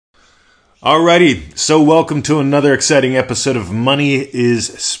Alrighty, so welcome to another exciting episode of Money is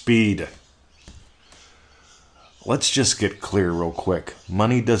Speed. Let's just get clear real quick.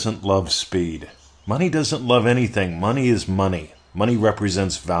 Money doesn't love speed. Money doesn't love anything. Money is money. Money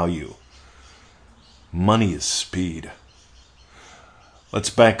represents value. Money is speed. Let's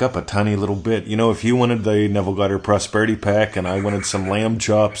back up a tiny little bit. You know, if you wanted the Neville Goddard Prosperity Pack and I wanted some lamb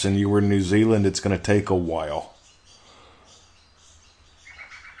chops and you were in New Zealand, it's going to take a while.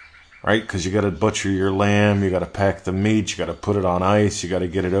 Right? Because you got to butcher your lamb, you got to pack the meat, you got to put it on ice, you got to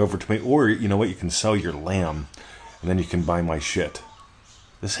get it over to me. Or, you know what, you can sell your lamb and then you can buy my shit.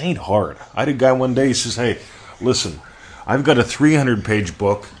 This ain't hard. I had a guy one day, he says, hey, listen, I've got a 300-page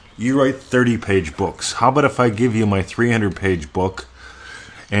book. You write 30-page books. How about if I give you my 300-page book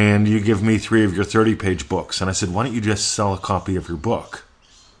and you give me 3 of your 30-page books? And I said, why don't you just sell a copy of your book?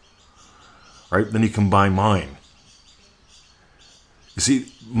 Right? Then you can buy mine. You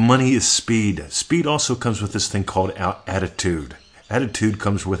see, money is speed. Speed also comes with this thing called attitude. Attitude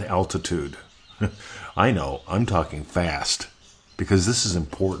comes with altitude. I know, I'm talking fast because this is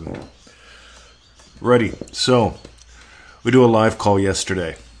important. Ready. So, we do a live call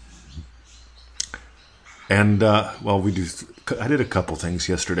yesterday. And, I did a couple things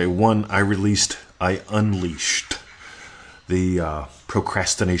yesterday. One, I unleashed the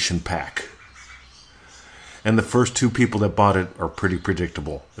procrastination pack. And the first 2 people that bought it are pretty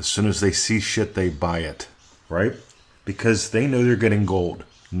predictable. As soon as they see shit, they buy it. Right? Because they know they're getting gold.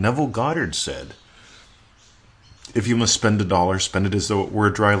 Neville Goddard said, if you must spend $1, spend it as though it were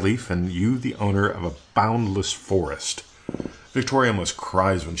a dry leaf, and you the owner of a boundless forest. Victoria almost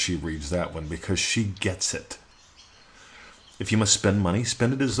cries when she reads that one because she gets it. If you must spend money,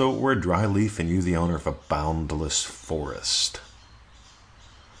 spend it as though it were a dry leaf, and you the owner of a boundless forest.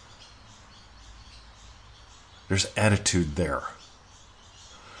 There's attitude there.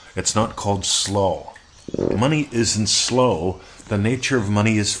 It's not called slow. Money isn't slow. The nature of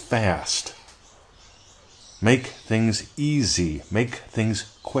money is fast. Make things easy. Make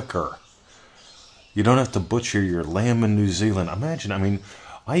things quicker. You don't have to butcher your lamb in New Zealand. Imagine,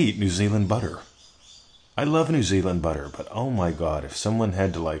 I eat New Zealand butter. I love New Zealand butter, but oh my God, if someone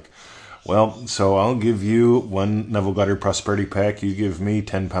had to so I'll give you 1 Neville Goddard Prosperity Pack, you give me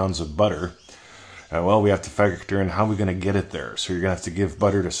 10 pounds of butter. We have to factor in how we're going to get it there. So you're going to have to give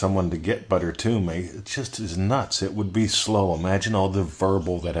butter to someone to get butter to me. It just is nuts. It would be slow. Imagine all the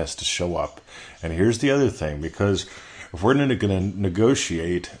verbal that has to show up. And here's the other thing, because if we're going to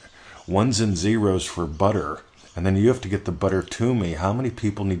negotiate 1s and 0s for butter, and then you have to get the butter to me, how many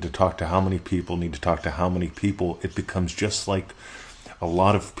people need to talk to how many people need to talk to how many people? It becomes just like a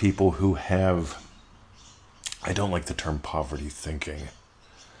lot of people who have, I don't like the term poverty thinking,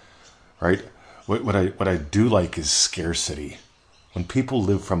 right? What I do like is scarcity. When people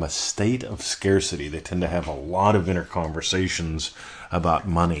live from a state of scarcity, they tend to have a lot of inner conversations about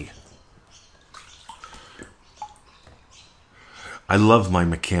money. I love my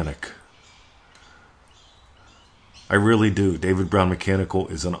mechanic. I really do. David Brown Mechanical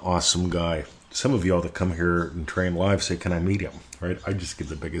is an awesome guy. Some of y'all that come here and train live say, can I meet him? Right? I just get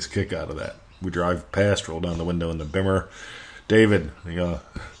the biggest kick out of that. We drive past, roll down the window in the Bimmer. David,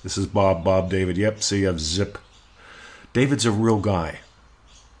 this is Bob, David. Yep, see, I've zip. David's a real guy.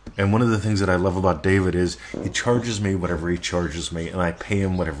 And one of the things that I love about David is he charges me whatever he charges me, and I pay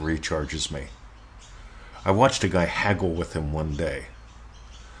him whatever he charges me. I watched a guy haggle with him one day.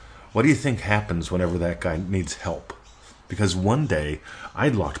 What do you think happens whenever that guy needs help? Because one day, I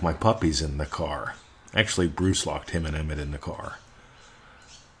locked my puppies in the car. Actually, Bruce locked him and Emmett in the car.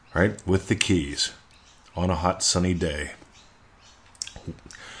 Right? With the keys. On a hot, sunny day.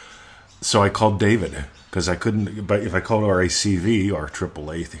 So I called David, because I couldn't, but if I called our ACV, our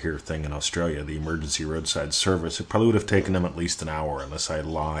AAA here thing in Australia, the Emergency Roadside Service, it probably would have taken them at least an hour unless I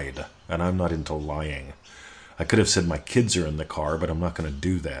lied. And I'm not into lying. I could have said my kids are in the car, but I'm not going to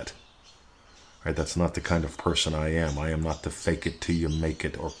do that. Right? That's not the kind of person I am. I am not the fake it till you make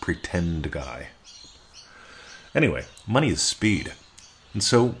it or pretend guy. Anyway, money is speed. And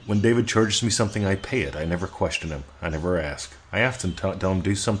so when David charges me something, I pay it. I never question him. I never ask. I often tell him,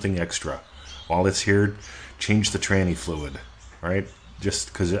 do something extra. While it's here, change the tranny fluid, right? Just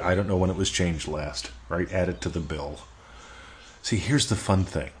because I don't know when it was changed last, right? Add it to the bill. See, here's the fun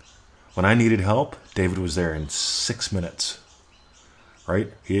thing. When I needed help, David was there in 6 minutes, right?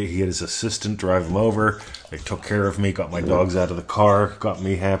 He had his assistant drive him over. They took care of me, got my dogs out of the car, got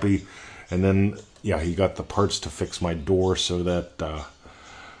me happy. And then, he got the parts to fix my door so that...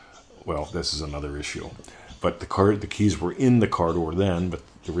 this is another issue. But the keys were in the car door then, but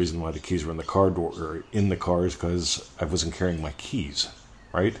the reason why the keys were in the car door or in the car is because I wasn't carrying my keys.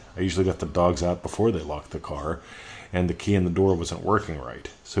 right? I usually got the dogs out before they locked the car, and the key in the door wasn't working right.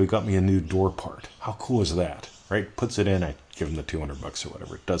 So he got me a new door part. How cool is that, right? Puts it in, I give him the $200 or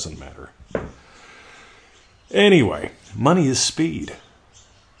whatever. It doesn't matter. Anyway, money is speed.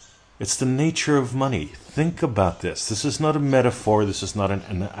 It's the nature of money. Think about this. This is not a metaphor. This is not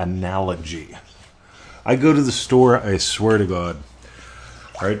an analogy. I go to the store, I swear to God,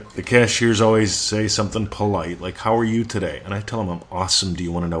 right? The cashiers always say something polite, like, how are you today? And I tell them I'm awesome. Do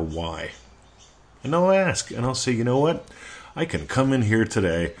you want to know why? And they'll ask, and I'll say, you know what? I can come in here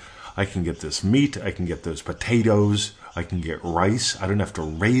today. I can get this meat. I can get those potatoes. I can get rice. I don't have to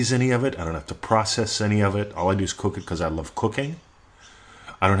raise any of it. I don't have to process any of it. All I do is cook it because I love cooking.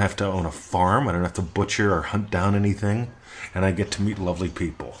 I don't have to own a farm. I don't have to butcher or hunt down anything. And I get to meet lovely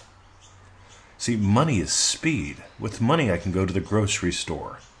people. See, money is speed. With money, I can go to the grocery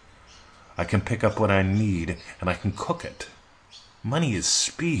store. I can pick up what I need, and I can cook it. Money is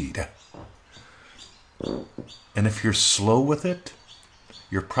speed. And if you're slow with it,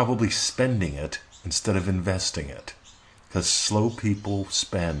 you're probably spending it instead of investing it. Because slow people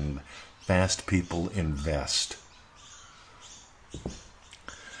spend, fast people invest.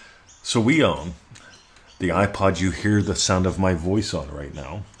 So we own the iPod you hear the sound of my voice on right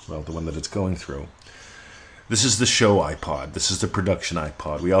now. Well, the one that it's going through. This is the show iPod. This is the production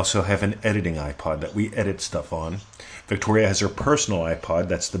iPod. We also have an editing iPod that we edit stuff on. Victoria has her personal iPod.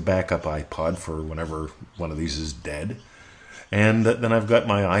 That's the backup iPod for whenever one of these is dead. And then I've got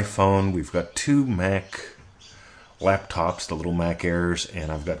my iPhone. We've got 2 Mac laptops, the little Mac Airs,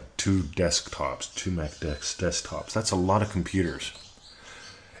 and I've got 2 desktops, 2 Mac desktops. That's a lot of computers.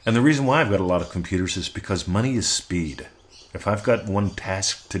 And the reason why I've got a lot of computers is because money is speed. If I've got one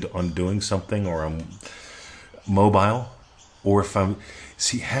task on doing something, or I'm mobile, or if I'm...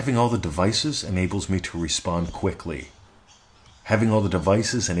 See, having all the devices enables me to respond quickly. Having all the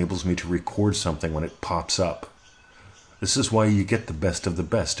devices enables me to record something when it pops up. This is why you get the best of the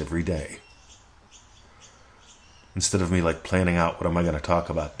best every day. Instead of me like planning out what am I going to talk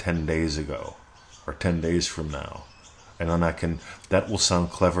about 10 days ago, or 10 days from now. And then that will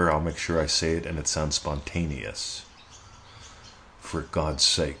sound clever, I'll make sure I say it, and it sounds spontaneous. For God's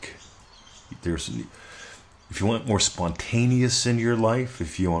sake. If you want more spontaneous in your life,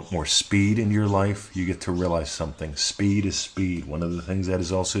 if you want more speed in your life, you get to realize something. Speed is speed. One of the things that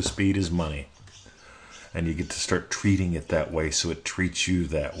is also speed is money. And you get to start treating it that way so it treats you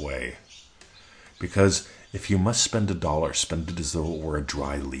that way. Because if you must spend $1, spend it as though it were a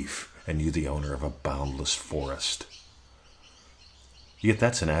dry leaf and you the owner of a boundless forest. Yet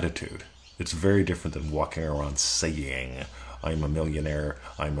that's an attitude. It's very different than walking around saying, I'm a millionaire,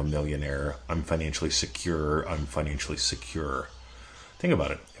 I'm a millionaire, I'm financially secure, I'm financially secure. Think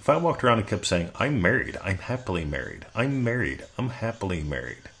about it. If I walked around and kept saying, I'm married, I'm happily married, I'm married, I'm happily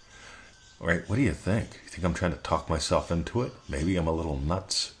married. All right, what do you think? You think I'm trying to talk myself into it? Maybe I'm a little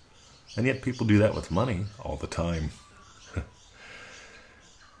nuts. And yet people do that with money all the time.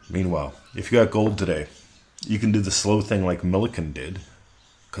 Meanwhile, if you got gold today, you can do the slow thing like Millikan did.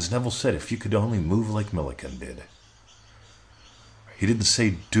 Because Neville said, if you could only move like Millikan did. He didn't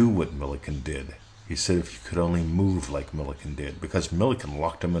say do what Millikan did. He said if you could only move like Millikan did. Because Millikan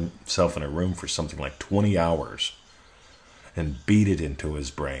locked himself in a room for something like 20 hours and beat it into his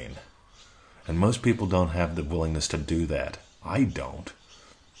brain. And most people don't have the willingness to do that. I don't.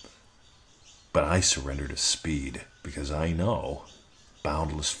 But I surrender to speed because I know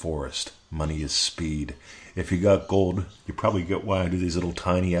boundless forest, money is speed. If you got gold, you probably get why I do these little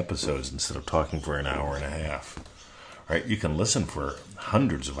tiny episodes instead of talking for an hour and a half. Right? You can listen for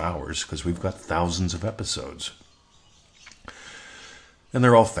hundreds of hours because we've got thousands of episodes. And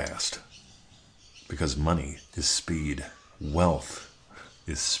they're all fast because money is speed. Wealth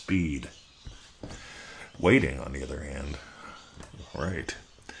is speed. Waiting, on the other hand. Right.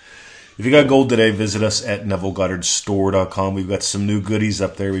 If you got gold today, visit us at NevilleGoddardStore.com. We've got some new goodies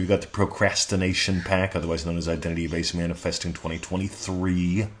up there. We've got the Procrastination Pack, otherwise known as Identity-Based Manifesting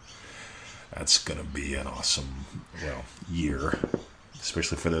 2023. That's going to be an awesome, year,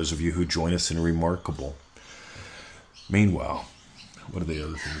 especially for those of you who join us in Remarkable. Meanwhile, what are the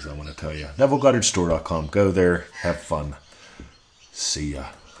other things I want to tell you? NevilleGoddardStore.com. Go there. Have fun. See ya.